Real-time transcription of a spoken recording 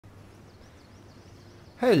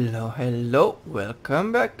Hello,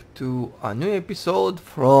 welcome back to a new episode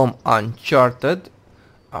from Uncharted,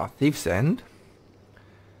 A Thief's End.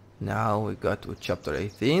 Now we got to chapter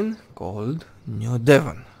 18 called New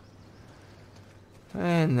Devon.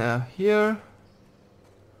 And here,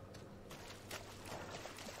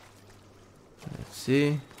 let's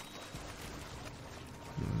see,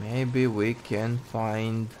 maybe we can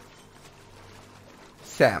find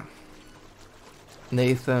Sam,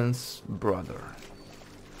 Nathan's brother.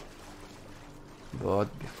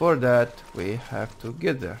 But before that, we have to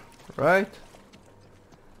get there, right?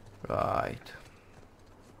 Right.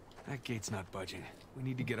 That gate's not budging. We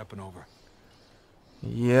need to get up and over.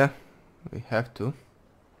 Yeah, we have to.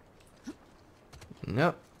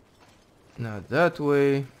 No, not that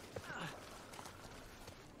way.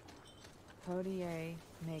 Hodie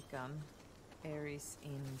mecum, eris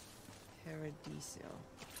in paradiso.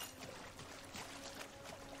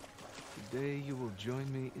 Today you will join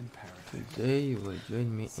me in paradise. Today you will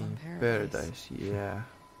join me Some in paradise. paradise. Yeah.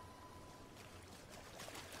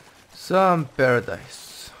 Some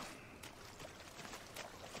paradise.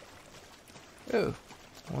 Oh,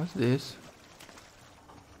 what's this?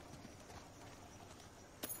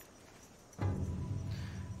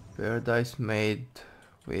 Paradise made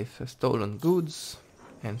with stolen goods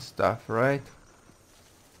and stuff, right?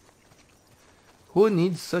 Who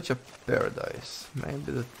needs such a paradise?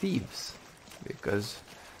 Maybe the thieves, because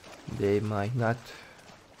they might not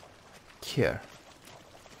care.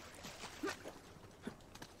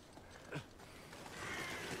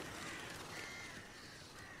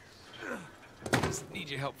 Just need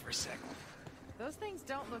your help for a second. Those things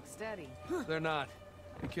don't look steady. They're not.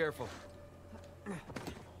 Be careful.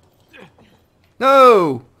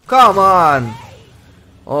 No! Come on!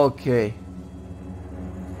 Okay.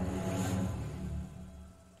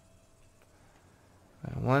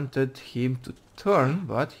 I wanted him to turn,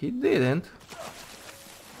 but he didn't.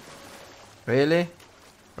 Really?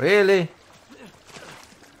 Really?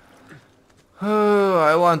 Oh,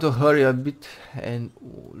 I want to hurry a bit, and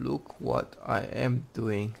look what I am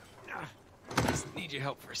doing. Just need your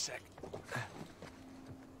help for a second.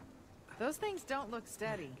 Those things don't look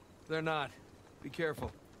steady. They're not. Be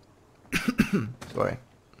careful. Sorry.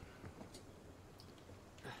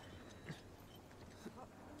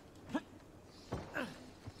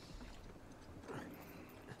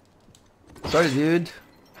 Sorry, dude.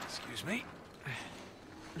 Excuse me.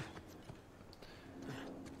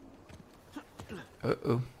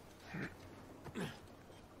 Uh-oh.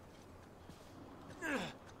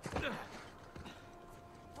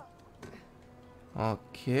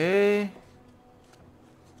 Okay.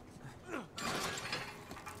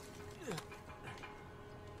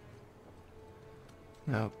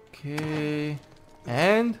 Okay.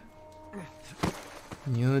 And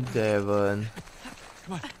New Devon.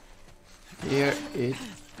 Come on. Here it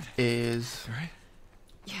is. All right.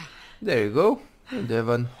 Yeah. There you go. New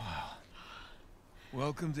Devon.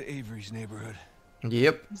 Welcome to Avery's neighborhood.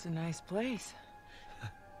 Yep. It's a nice place.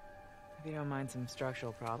 If you don't mind some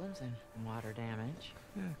structural problems and water damage.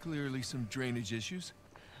 Yeah, clearly some drainage issues.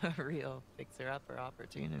 A real fixer-upper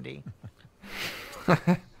opportunity.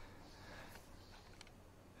 Okay,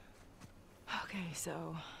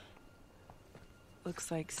 so... looks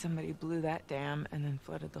like somebody blew that dam and then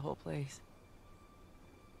flooded the whole place.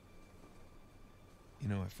 You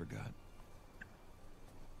know, I forgot.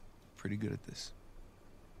 Pretty good at this.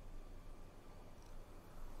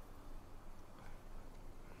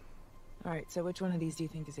 Alright, so which one of these do you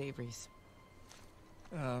think is Avery's?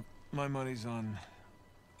 My money's on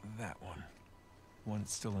that one. One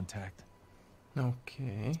that's still intact.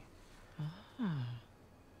 Okay. Ah,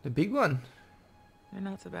 The big one. you're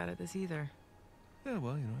not so bad at this either. Yeah,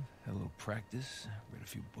 well, you know, had a little practice, read a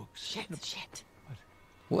few books. Shit.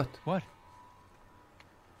 What? What?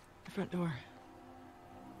 The front door.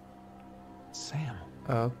 Sam.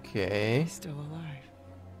 Okay. He's still alive.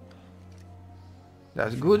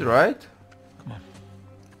 That's good, right? Come on.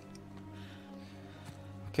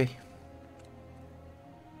 Okay.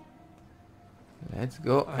 Let's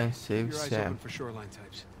go and save Your eyes Sam. open for shoreline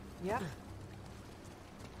types. Yep. Here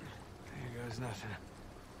goes nothing.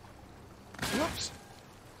 Whoops.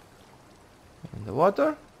 In the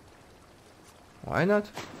water? Why not?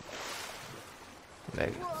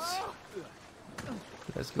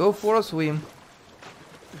 Let's go for a swim.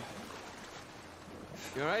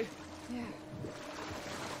 You alright? Yeah.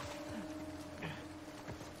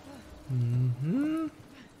 Mm-hmm.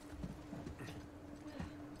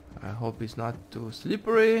 I hope it's not too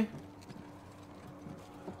slippery.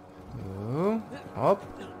 Oh, up.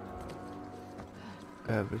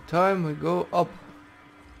 Every time we go up.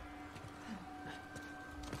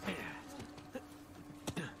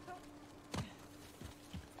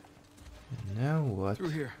 What? Through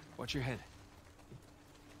here. Watch your head.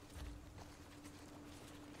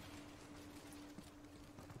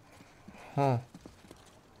 Huh.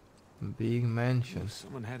 Big mansion.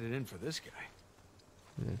 Someone had it in for this guy.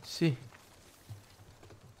 Let's see.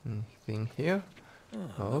 Anything here?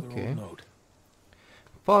 Another Okay. old note.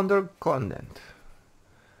 Founder content.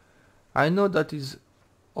 I know that is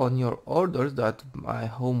on your orders that my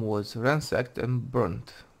home was ransacked and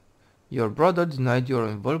burnt. Your brother denied your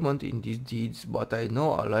involvement in these deeds, but I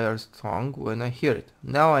know a liar's tongue when I hear it.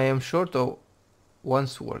 Now I am short of one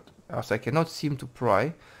sword, as I cannot seem to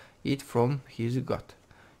pry it from his gut.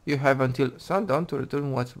 You have until sundown to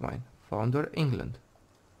return what's mine. Founder England.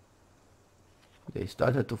 They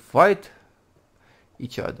started to fight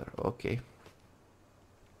each other. Okay.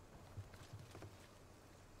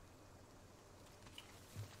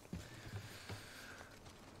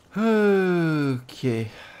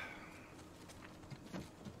 Okay.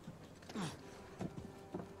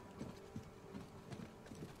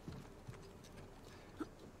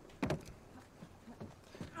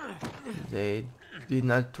 They did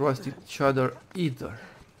not trust each other either.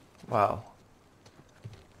 Wow.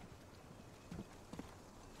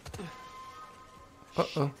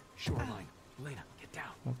 Uh-oh. Shoreline. Elena, get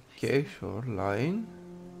down. Okay, shoreline.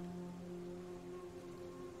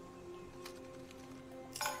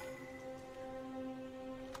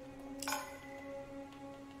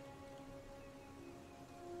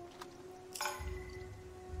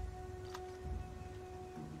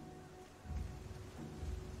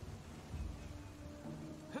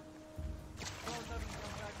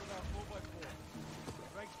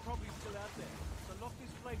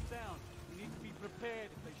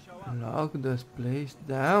 Lock this place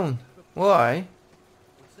down. Why?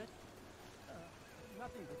 What's that?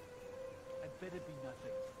 Nothing. I'd better be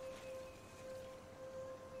nothing.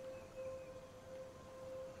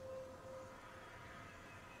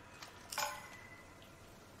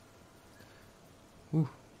 Ooh.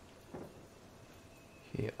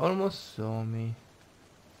 He almost saw me.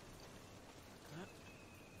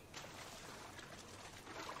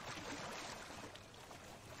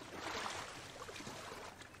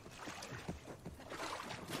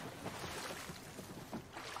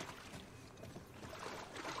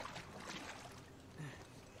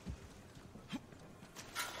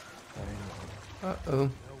 Uh-oh. No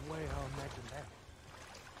way I'll imagine that.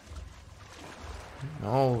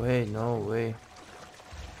 No way, no way.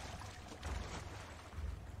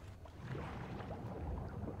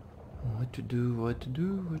 What to do, what to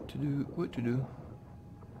do, what to do, what to do.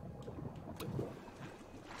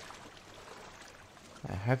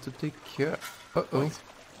 I have to take care. Uh-oh.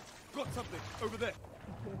 Got something over there.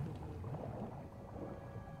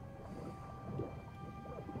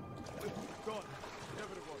 God,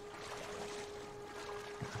 whatever it was.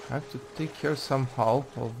 I have to take care somehow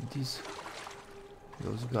of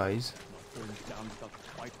those guys. Burns down without the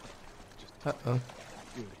fight. Just Uh-oh.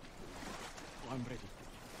 do it. I'm ready.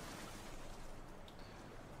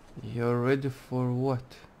 You're ready for what?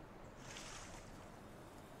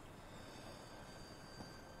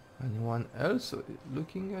 Anyone else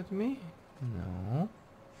looking at me? No.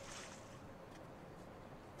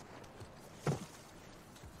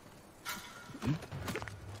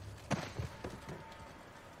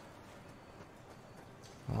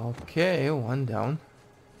 Okay, one down.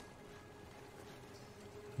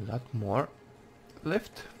 A lot more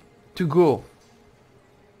left to go.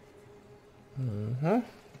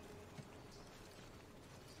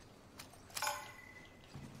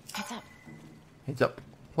 Heads up. Heads up.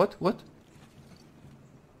 What? What?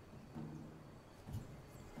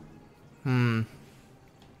 To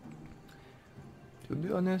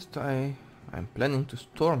be honest, I'm planning to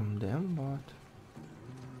storm them, but...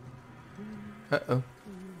 Uh-oh.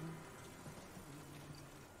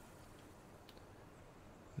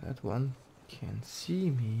 That one can see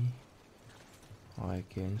me. I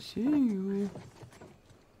can see you.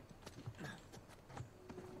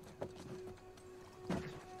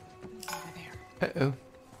 Uh-oh.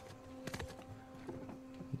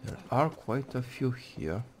 There are quite a few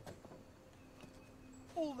here.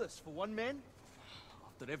 All this for one man?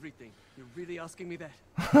 After everything, you're really asking me that?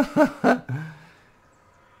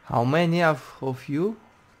 How many of you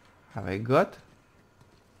have I got?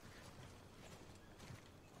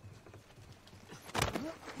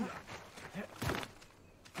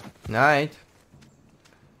 Night.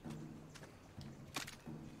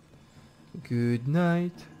 Good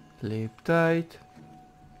night. Sleep tight.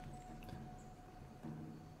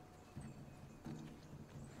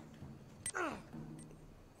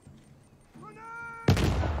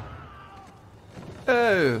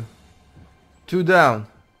 Oh, two down.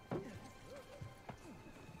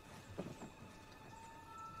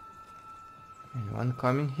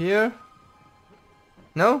 coming here?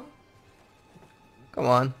 No? Come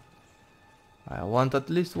on. I want at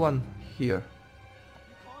least one here.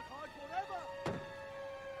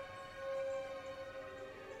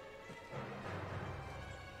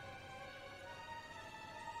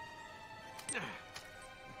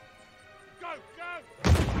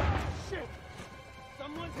 Shit!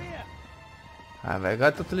 Someone's here! Have I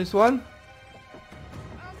got at least one?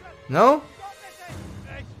 No?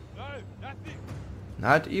 No, nothing.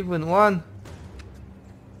 Not even one?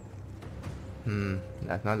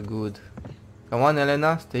 That's not good. Come on,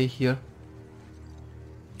 Elena, stay here.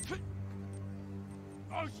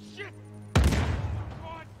 Oh shit!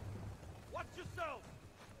 God! Watch yourself!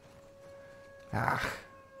 Ah,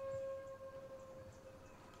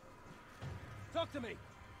 Talk to me!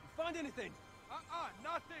 Find anything?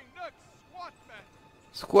 Nothing. Look, squat, man.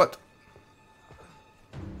 squat.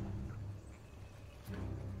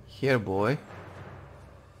 Here, boy.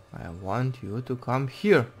 I want you to come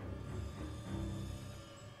here.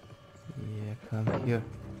 Yeah, come here.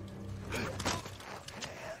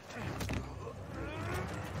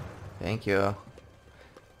 Thank you.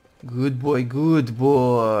 Good boy, good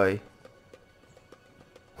boy.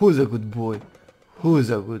 Who's a good boy? Who's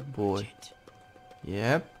a good boy?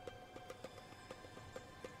 Yep.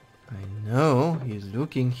 I know, he's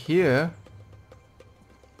looking here.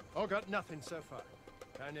 I got nothing so far.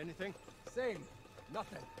 Found anything? Same.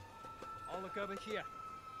 Nothing. I'll look over here.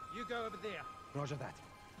 You go over there. Roger that.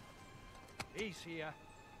 He's here.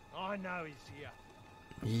 I know he's here.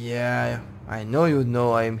 Yeah, I know you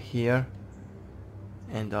know I'm here.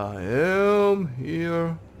 And I am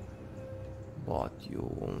here. But you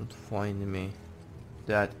won't find me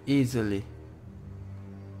that easily.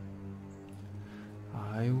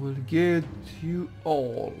 I will get you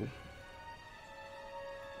all.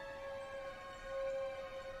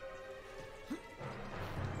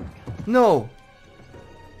 No!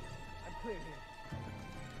 I'm clear here.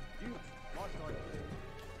 You, my side.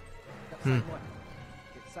 That's Hmm. side one.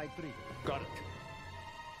 Get side three. Got it.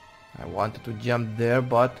 I wanted to jump there,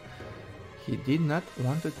 but he did not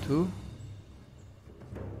want to.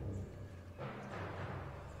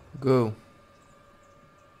 Go.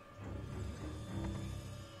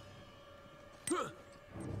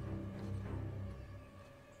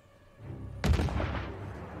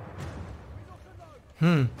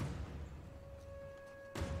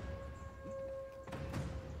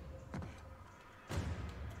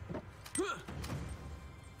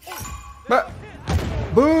 But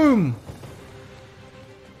boom!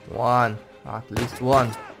 One, at least one.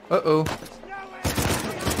 Uh-oh.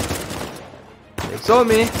 They saw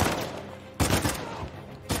me.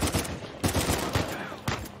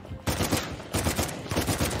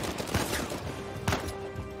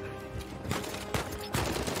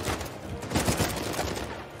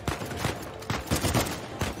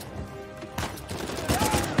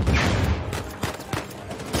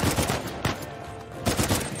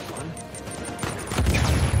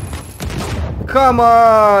 Come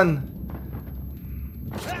on!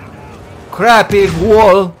 Crappy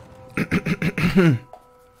wall!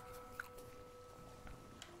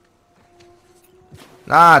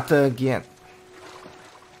 Not again.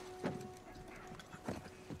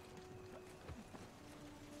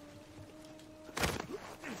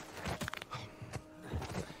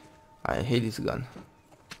 I hate this gun.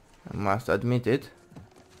 I must admit it.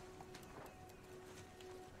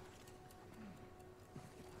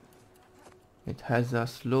 It has a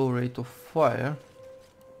slow rate of fire.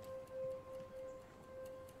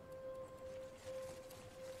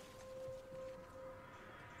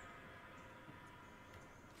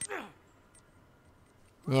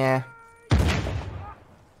 Yeah.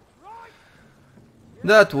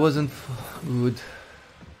 That wasn't good.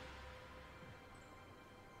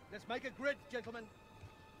 Let's make a grid, gentlemen.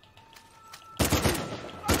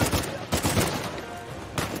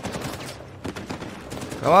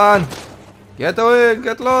 Come on! Get away!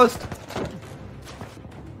 Get lost!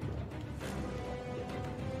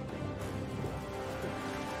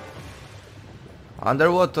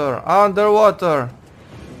 Underwater! Underwater!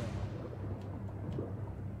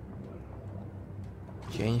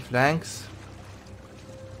 Change flanks.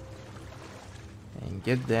 And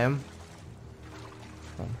get them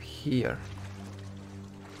from here.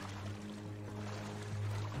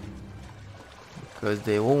 Because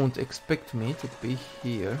they won't expect me to be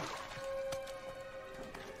here.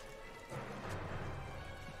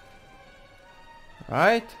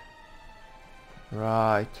 Right?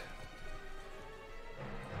 Right.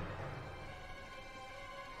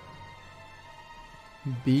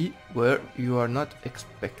 Be where you are not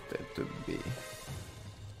expected to be.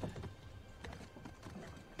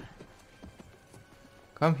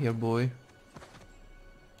 Come here, boy.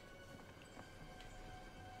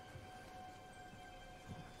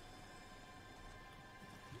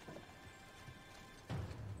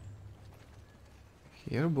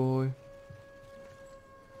 Here, boy.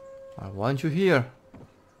 I want you here.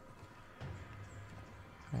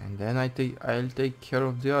 And then I'll take care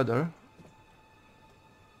of the other.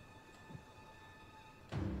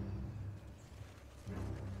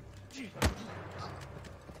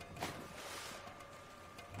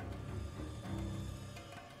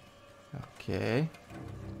 Okay.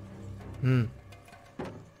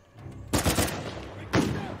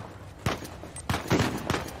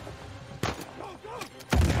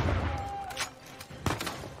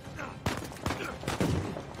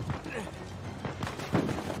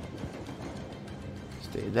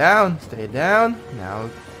 Stay down. Now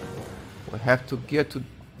we have to get to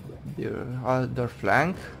the other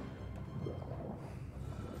flank.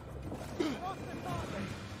 You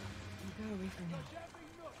go away from me.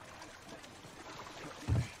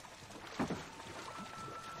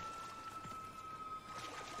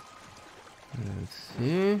 Let's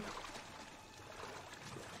see.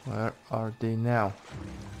 Where are they now?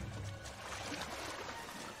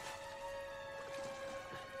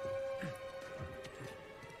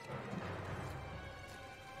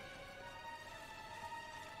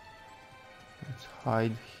 Let's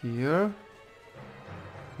hide here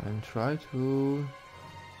and try to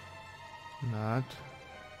not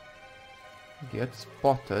get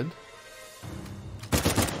spotted.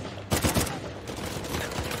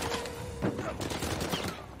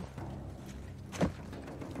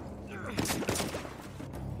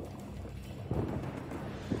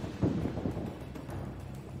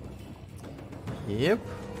 Yep.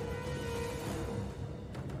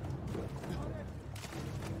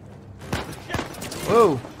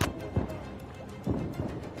 Whoa!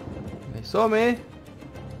 They saw me.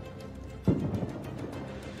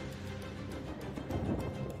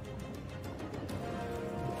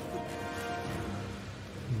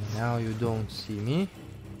 Now you don't see me.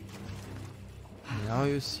 Now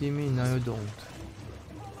you see me, now you don't.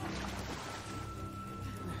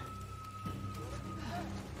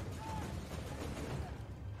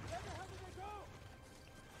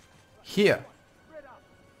 Here.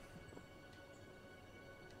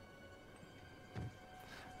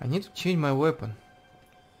 I need to change my weapon.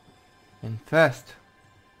 And fast.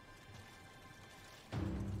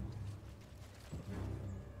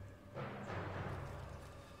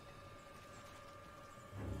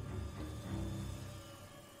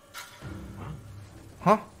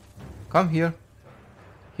 Huh? Come here.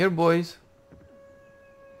 Here, boys.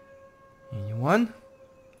 Anyone?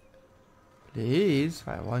 Please,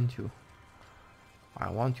 I want you. I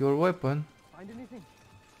want your weapon. Find anything?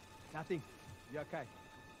 Nothing. You okay?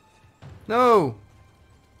 No!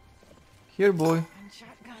 Here, boy. And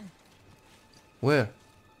shotgun. Where?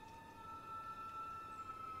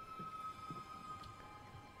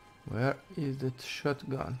 Where is that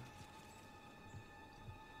shotgun?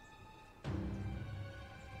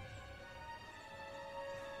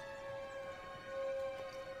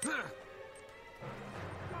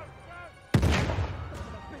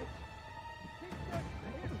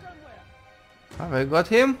 Have I got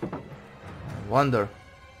him? I wonder.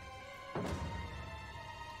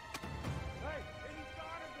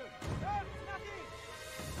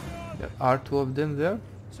 There are two of them there.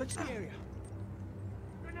 Search the area.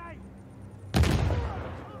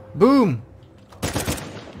 Boom!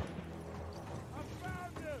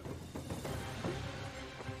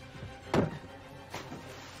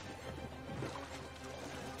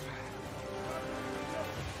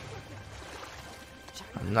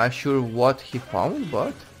 I'm not sure what he found,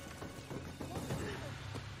 but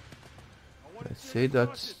let's say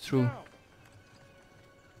that's true.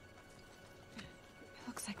 It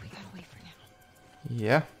looks like we got away for now.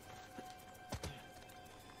 Yeah.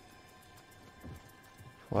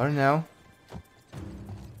 For now.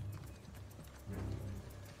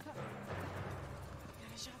 Got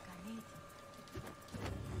a shotgun,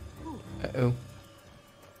 Uh-oh.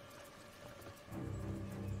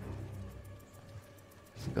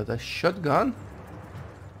 He's got a shotgun.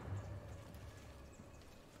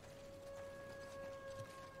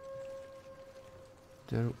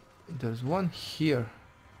 There's one here.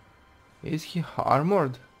 Is he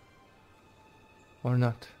armored? Or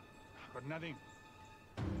not? Got nothing.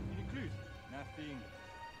 Any clues? Nothing.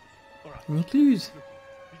 Alright. Any clues?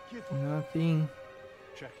 Be careful. Nothing.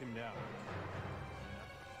 Track him down.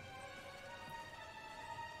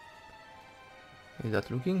 Is that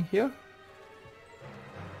looking here?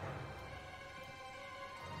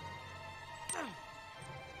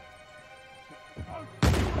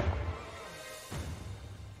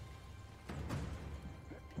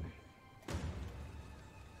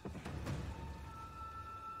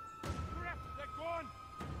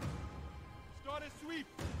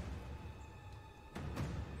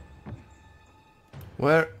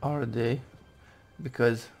 Where are they?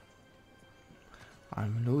 Because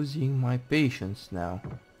I'm losing my patience now.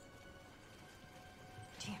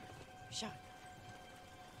 Damn, shot.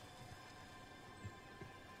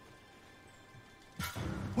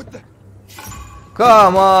 What the?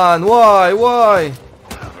 Come on, why?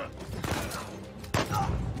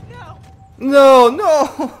 No,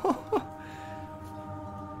 no!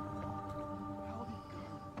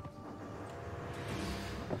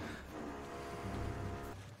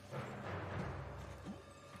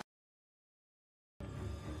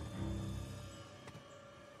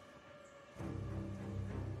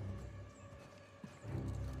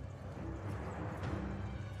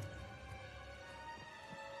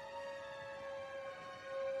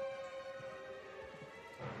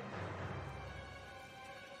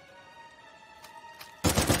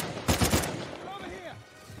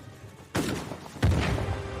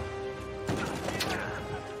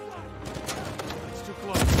 It's too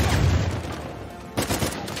close.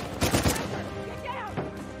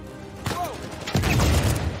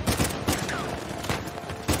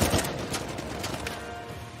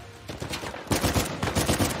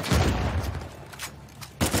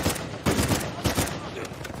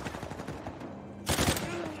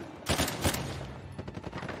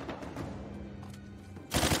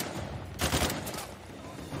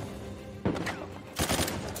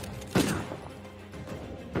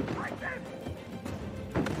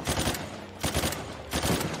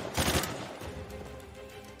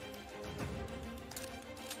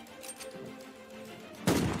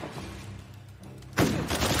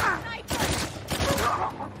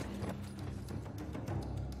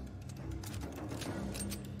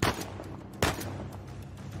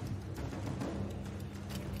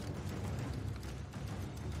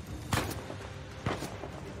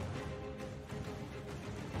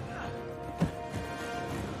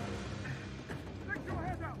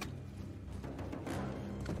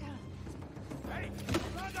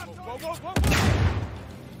 Whoa.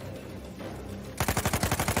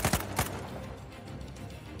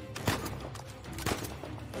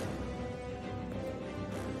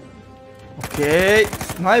 Okay,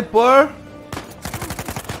 sniper.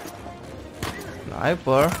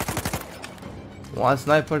 One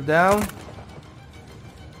sniper down.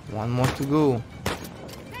 One more to go.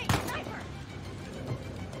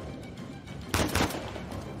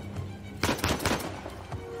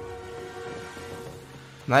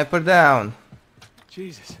 Sniper down.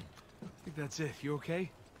 Jesus. I think that's it. You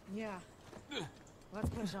okay? Yeah. Let's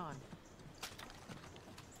push on.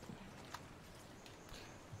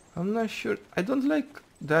 I'm not sure. I don't like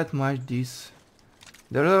that much this.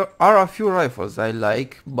 There are a few rifles I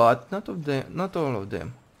like, but not all of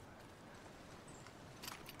them.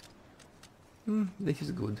 This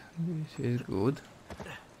is good.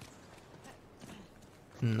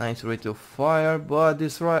 Nice rate of fire, but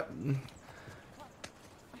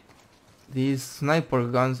these sniper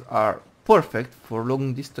guns are perfect for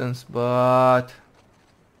long distance, but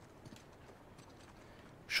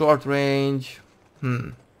short range,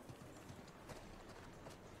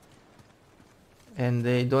 and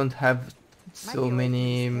they don't have so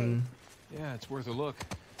many Yeah, it's worth a look.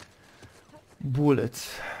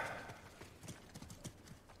 bullets,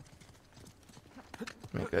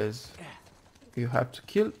 because you have to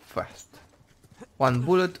kill fast. One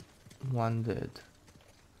bullet, one dead.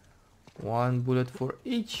 One bullet for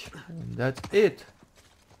each, and that's it.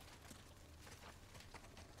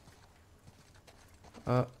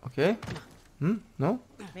 Okay. No?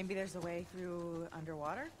 Maybe there's a way through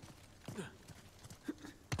underwater?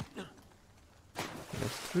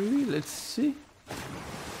 Let's see.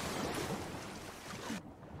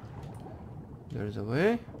 There's a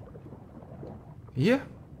way. Yeah,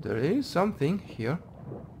 there is something here.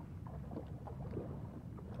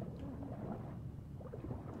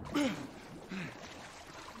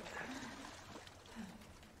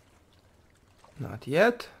 Not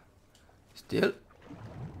yet. Still.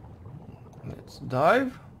 Let's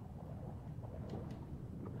dive.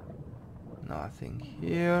 Nothing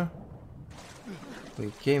here.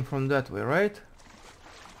 We came from that way, right?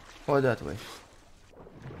 Or that way?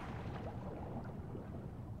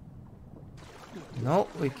 No,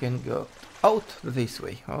 we can go out this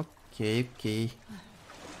way. Okay.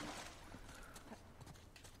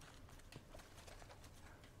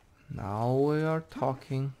 Now we are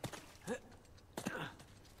talking.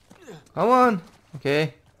 Come on.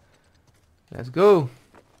 Okay. Let's go.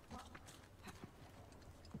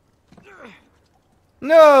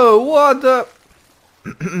 No, what the...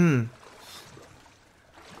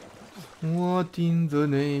 What in the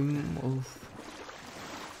name of...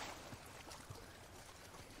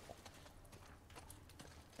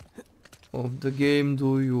 of the game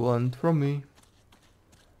do you want from me?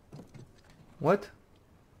 What?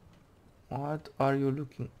 What are you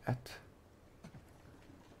looking at?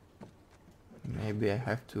 Maybe I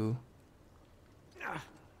have to...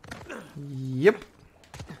 Yep.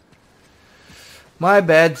 My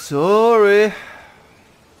bad, sorry.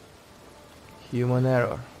 Human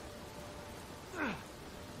error.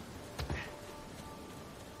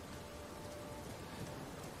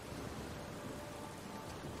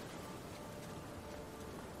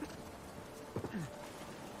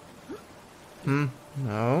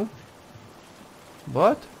 No.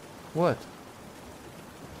 But what?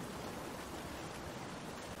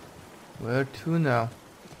 Where to now?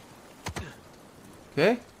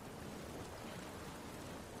 Okay.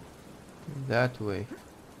 That way.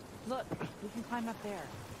 Look, we can climb up there.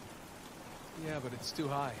 Yeah, but it's too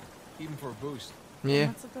high, even for a boost. Yeah.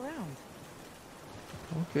 Let's look around.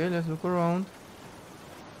 Okay, let's look around.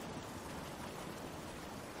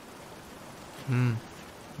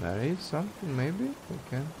 There is something, maybe we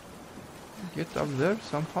can get up there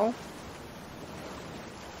somehow.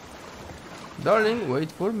 Darling,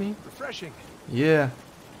 wait for me. Refreshing. Yeah.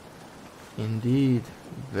 Indeed.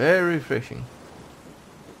 Very refreshing.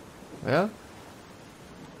 Well,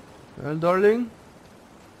 darling.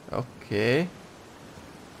 Okay.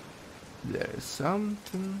 There is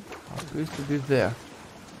something appears to be there.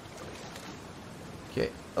 Okay.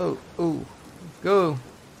 Oh, go.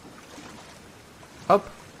 Up.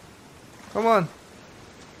 Come on.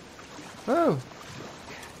 Oh.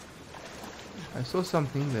 I saw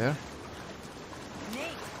something there.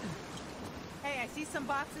 Nate. Hey, I see some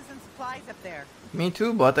boxes and supplies up there. Me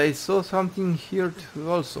too, but I saw something here too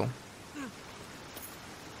also.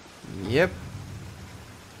 Yep.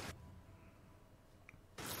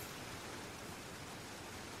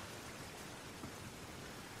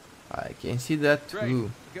 I can see that Great.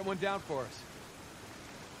 too. Get one down for us.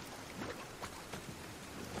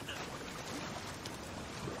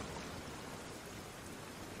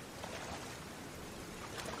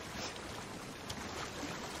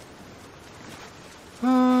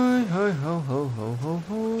 Hi, hi, ho, ho, ho, ho,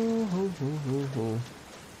 ho, ho, ho, ho, ho.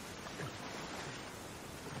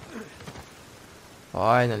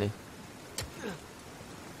 Finally.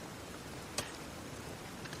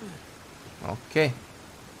 Okay.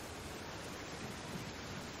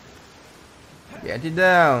 Get it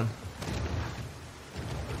down.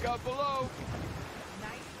 Look out below.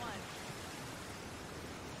 Nice one.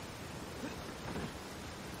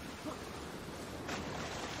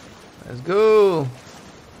 Let's go.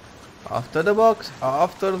 After the box,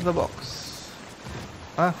 after the box.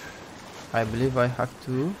 Ah, I believe I have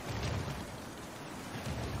to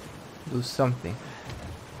do something.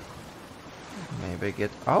 Maybe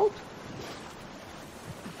get out?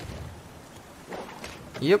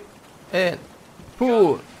 Yep. And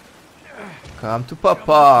pull. Come to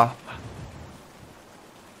Papa.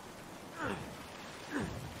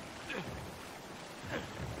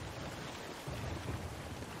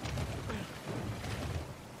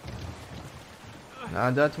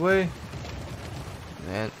 Not that way.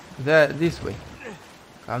 And that this way.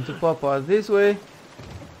 Come to Papa this way.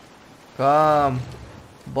 Come.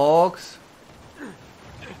 Box.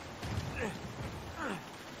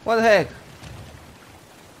 What the heck?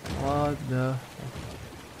 What the heck?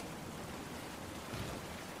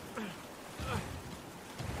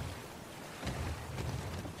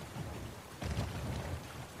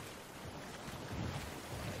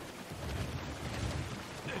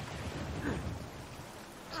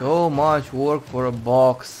 So much work for a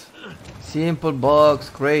box. Simple box,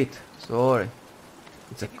 crate. Sorry.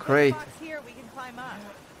 It's a If you put crate. box here, we can climb up.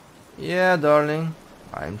 Yeah, darling.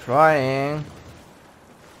 I'm trying.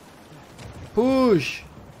 Push.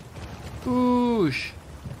 Push.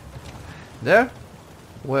 There?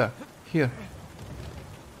 Where? Here.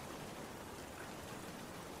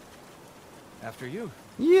 After you.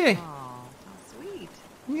 Yeah. Oh, how sweet.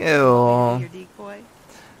 Yeah. Your decoy.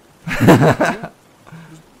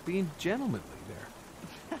 Being gentlemanly there.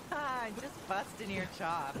 Just busting your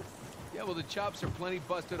chops. Yeah, well, the chops are plenty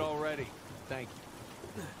busted already. Thank you.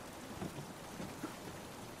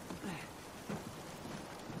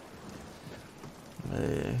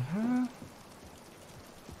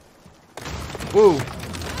 Whoa.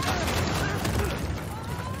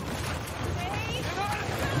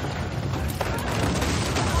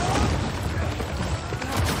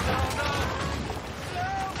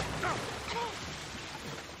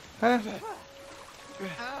 Huh?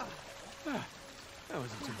 That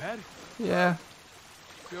wasn't too bad. Yeah.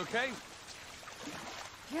 You okay?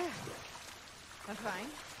 Yeah. I'm fine.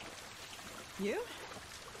 You?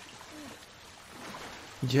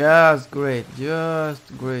 Just great,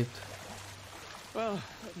 just great. Well,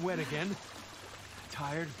 wet again.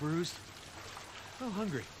 Tired, bruised. Oh,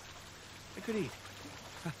 hungry. I could eat.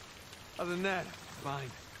 Other than that,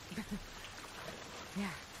 fine.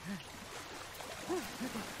 Yeah. Okay,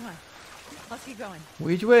 come on. Let's keep going.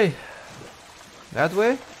 Which way? That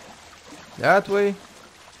way? That way?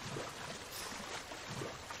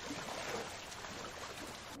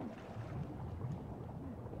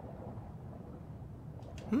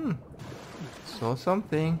 Saw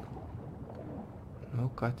something.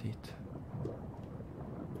 Look at it.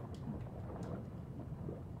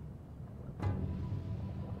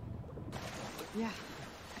 Yeah.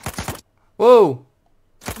 Whoa!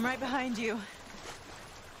 I'm right behind you.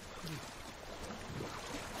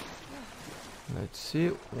 Let's see,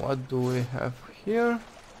 what do we have here?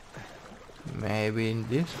 Maybe in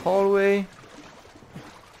this hallway?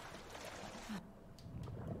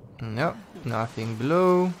 No, nothing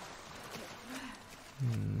below.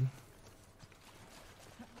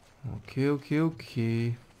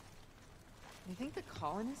 Okay. You think the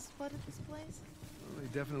colonists flooded this place? Well, they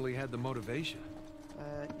definitely had the motivation.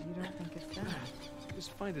 But you don't think it's them. I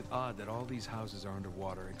just find it odd that all these houses are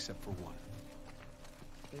underwater except for one.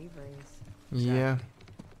 Avery's. Yeah.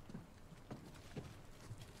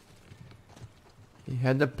 He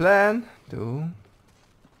had a plan to...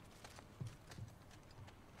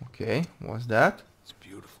 Okay, what's that? It's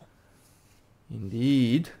beautiful.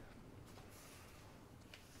 Indeed.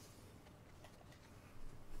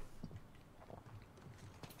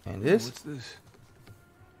 And this? What's this?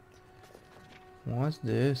 What's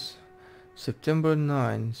this? September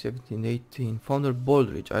 9, 1718. Founder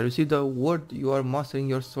Baldridge. I received a word you are mustering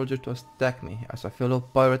your soldiers to attack me. As a fellow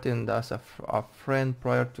pirate and as a friend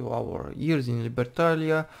prior to our years in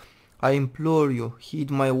Libertalia, I implore you, heed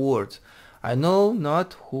my words. I know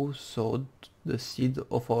not who sowed the seed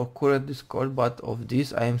of our current discord, but of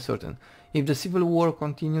this I am certain. If the civil war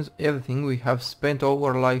continues, everything we have spent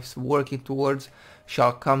our lives working towards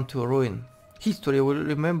shall come to ruin. History will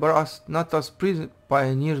remember us not as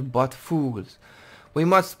pioneers but fools. We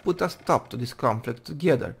must put a stop to this conflict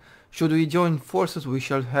together. Should we join forces, we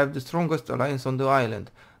shall have the strongest alliance on the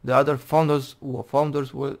island. The other founders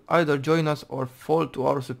will either join us or fall to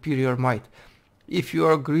our superior might. If you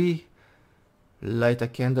agree, light a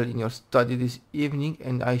candle in your study this evening,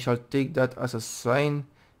 and I shall take that as a sign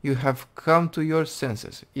you have come to your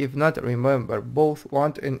senses. If not, remember, both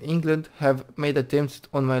Want and England have made attempts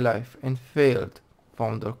on my life and failed.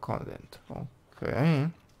 Founder Convent. Okay.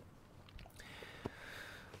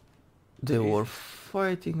 They were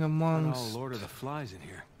fighting amongst Lord of the Flies in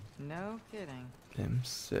here. No kidding.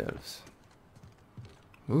 themselves.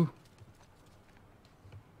 Ooh.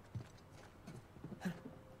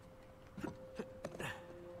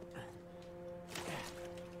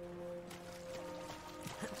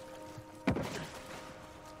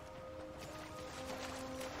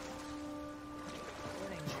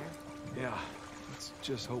 Getting there. Yeah, let's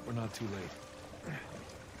just hope we're not too late.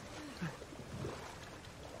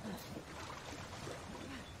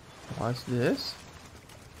 What's this?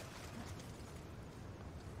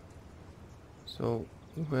 So,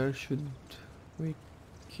 where should we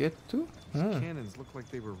get to? These cannons look like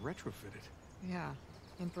they were retrofitted. Yeah.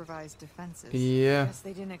 Improvised defenses. Yeah. Guess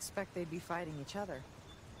they didn't expect they'd be fighting each other.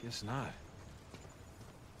 Guess not.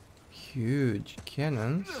 Huge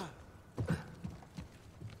cannons.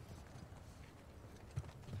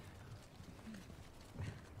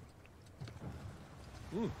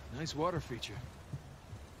 Ooh, nice water feature.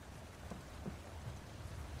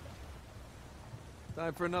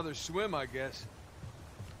 Time for another swim, I guess.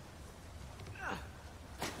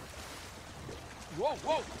 Whoa,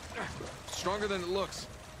 whoa! Stronger than it looks.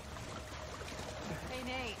 Hey,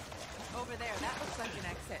 Nate. Over there. That looks like an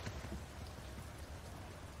exit.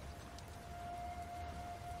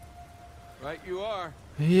 Right you are.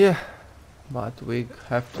 Yeah, but we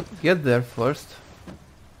have to get there first.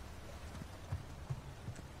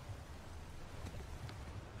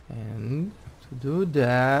 And to do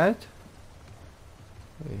that,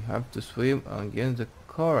 we have to swim against the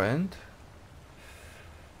current.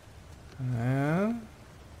 No.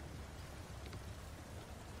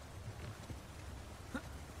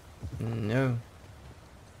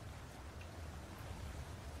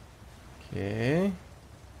 Okay.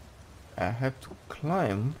 I have to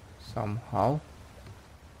climb somehow.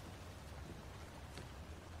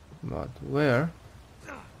 But where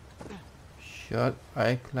should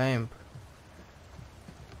I climb?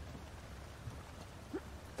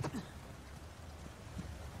 The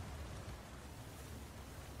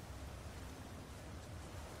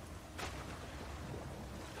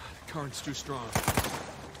current's too strong.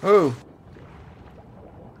 Oh.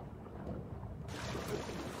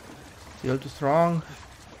 Still too strong.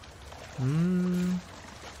 I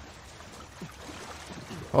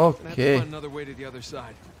have to Okay. find another way to the other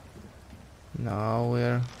side. Now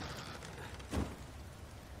we're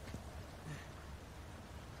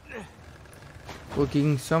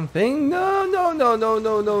cooking something. No, no, no, no,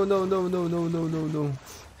 no, no, no, no, no, no, no, no, no.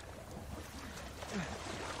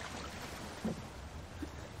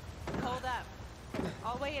 Hold up.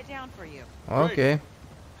 I'll weigh it down for you. Okay.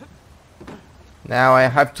 Now I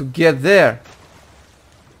have to get there.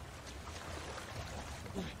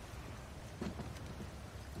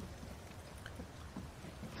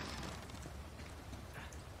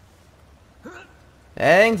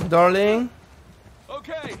 Thanks, darling.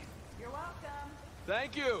 Okay, You're welcome.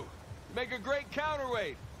 thank you. Make a great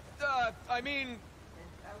counterweight. I mean, It's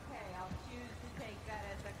okay. I'll choose to take that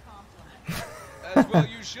as a compliment. as well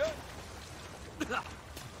you should.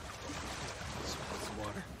 Smells the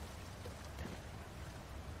water.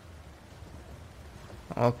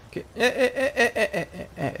 Okay.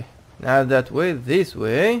 Now that way, this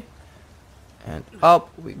way. And up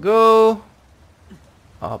we go.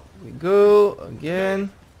 Up we go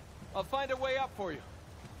again. I'll find a way up for you.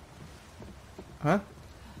 Huh?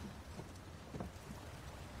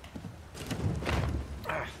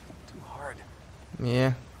 Too hard.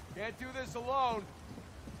 Yeah. Can't do this alone.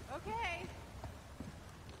 Okay.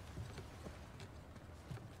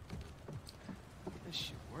 This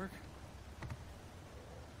should work.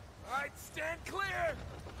 All right, stand clear.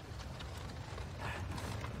 Here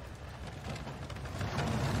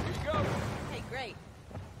you go. Hey, great.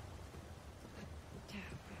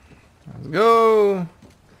 Let's go.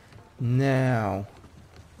 Now.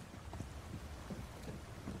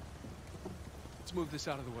 Let's move this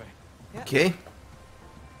out of the way. Okay.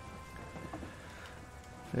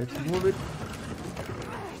 Let's move it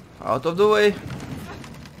out of the way.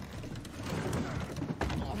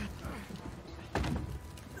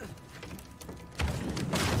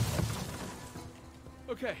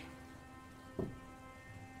 Okay.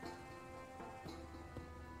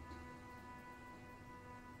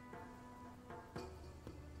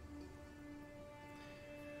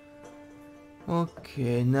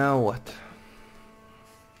 Okay, now what?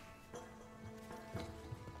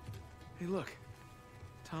 Hey, look.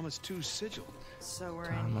 Thomas II's sigil. So we're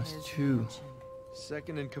Thomas in his too. mansion.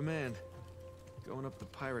 Second in command. Going up the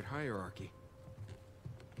pirate hierarchy.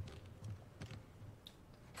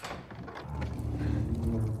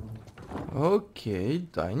 Okay,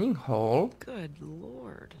 dining hall. Good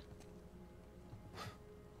lord.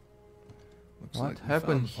 Looks What like we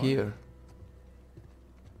happened found the fun. here?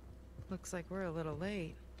 Looks like we're a little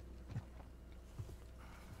late.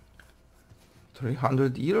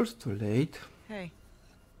 300 years too late. Hey,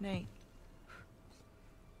 Nate.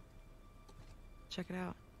 Check it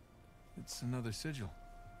out. It's another sigil.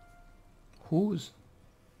 Whose?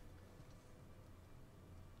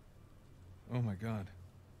 Oh my god.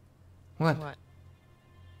 What? What?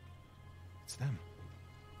 It's them.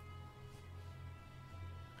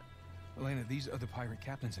 Elena, these other pirate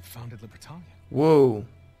captains have founded Libertalia. Whoa.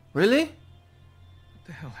 Really? What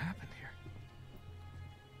the hell happened here?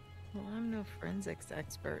 Well, I'm no forensics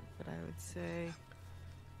expert, but I would say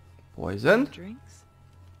Poisoned? drinks.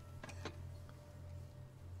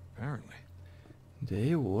 Apparently.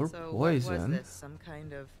 They were So what was poisoned. this? Some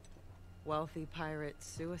kind of wealthy pirate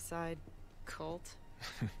suicide cult?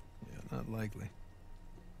 Yeah, not likely.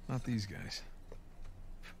 Not these guys.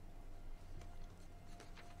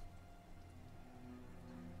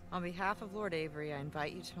 On behalf of Lord Avery, I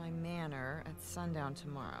invite you to my manor at sundown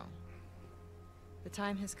tomorrow. The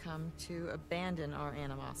time has come to abandon our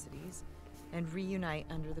animosities and reunite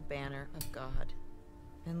under the banner of God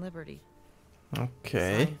and liberty.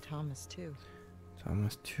 Okay. Signed, Thomas too.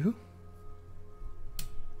 Thomas too?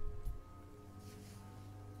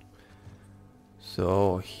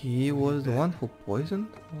 So he was the one who poisoned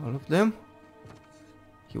all of them?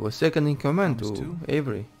 He was second in command Thomas to too?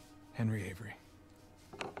 Avery. Henry Avery.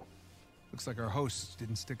 Looks like our hosts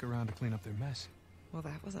didn't stick around to clean up their mess. Well,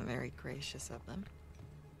 that wasn't very gracious of them.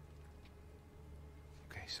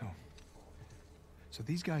 Okay, so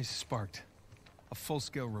these guys sparked a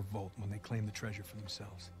full-scale revolt when they claimed the treasure for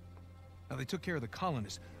themselves. Now, they took care of the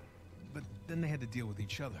colonists, but then they had to deal with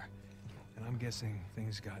each other. And I'm guessing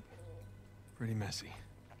things got pretty messy.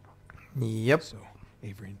 Yep. So,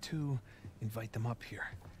 Avery and two invite them up here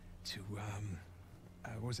to,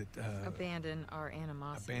 what was it? Abandon our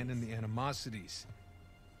animosities. Abandon the animosities.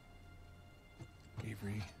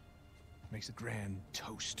 Avery makes a grand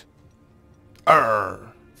toast. Arr!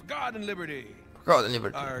 For God and liberty. Golden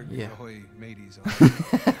Liberty. Arg, Yeah. ahoy, mateys.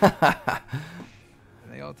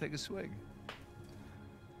 And they all take a swig.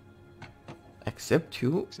 Except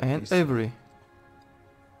you Except and these- Avery.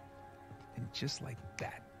 And just like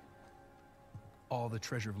that, all the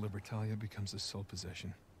treasure of Libertalia becomes the sole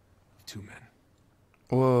possession of 2 men.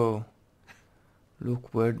 Whoa.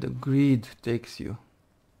 Look where the greed takes you.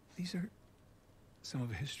 These are some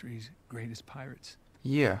of history's greatest pirates,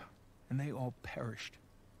 Yeah. and they all perished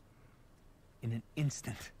in an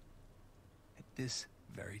instant at this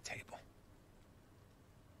very table.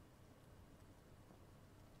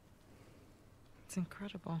 It's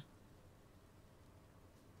incredible.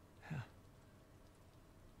 Yeah.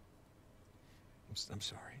 I'm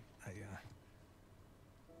sorry.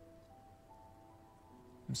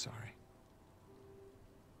 I'm sorry.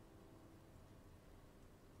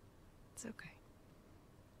 It's okay.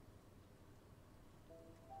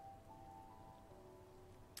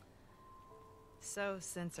 So,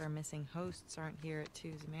 since our missing hosts aren't here at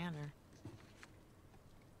Two's Manor,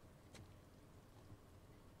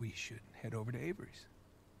 We should head over to Avery's.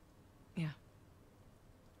 yeah.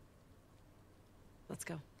 Let's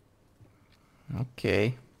go.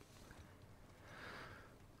 Okay.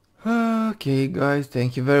 Okay, guys,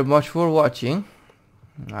 thank you very much for watching.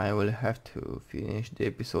 I will have to finish the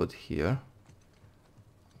episode here.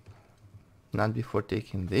 Not before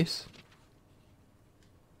taking this.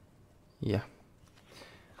 Yeah.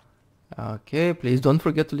 Okay, please don't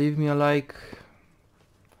forget to leave me a like.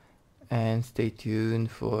 And stay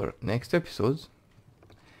tuned for next episodes.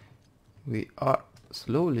 We are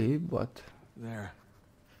slowly, but... There.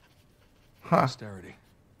 Huh. Posterity.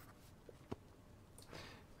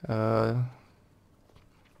 We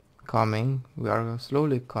are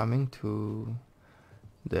slowly coming to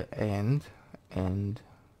the end and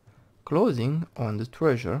closing on the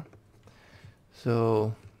treasure.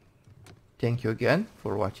 So thank you again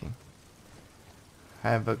for watching.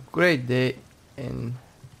 Have a great day and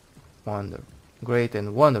great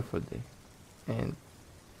and wonderful day, and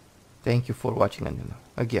thank you for watching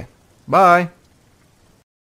again. Bye.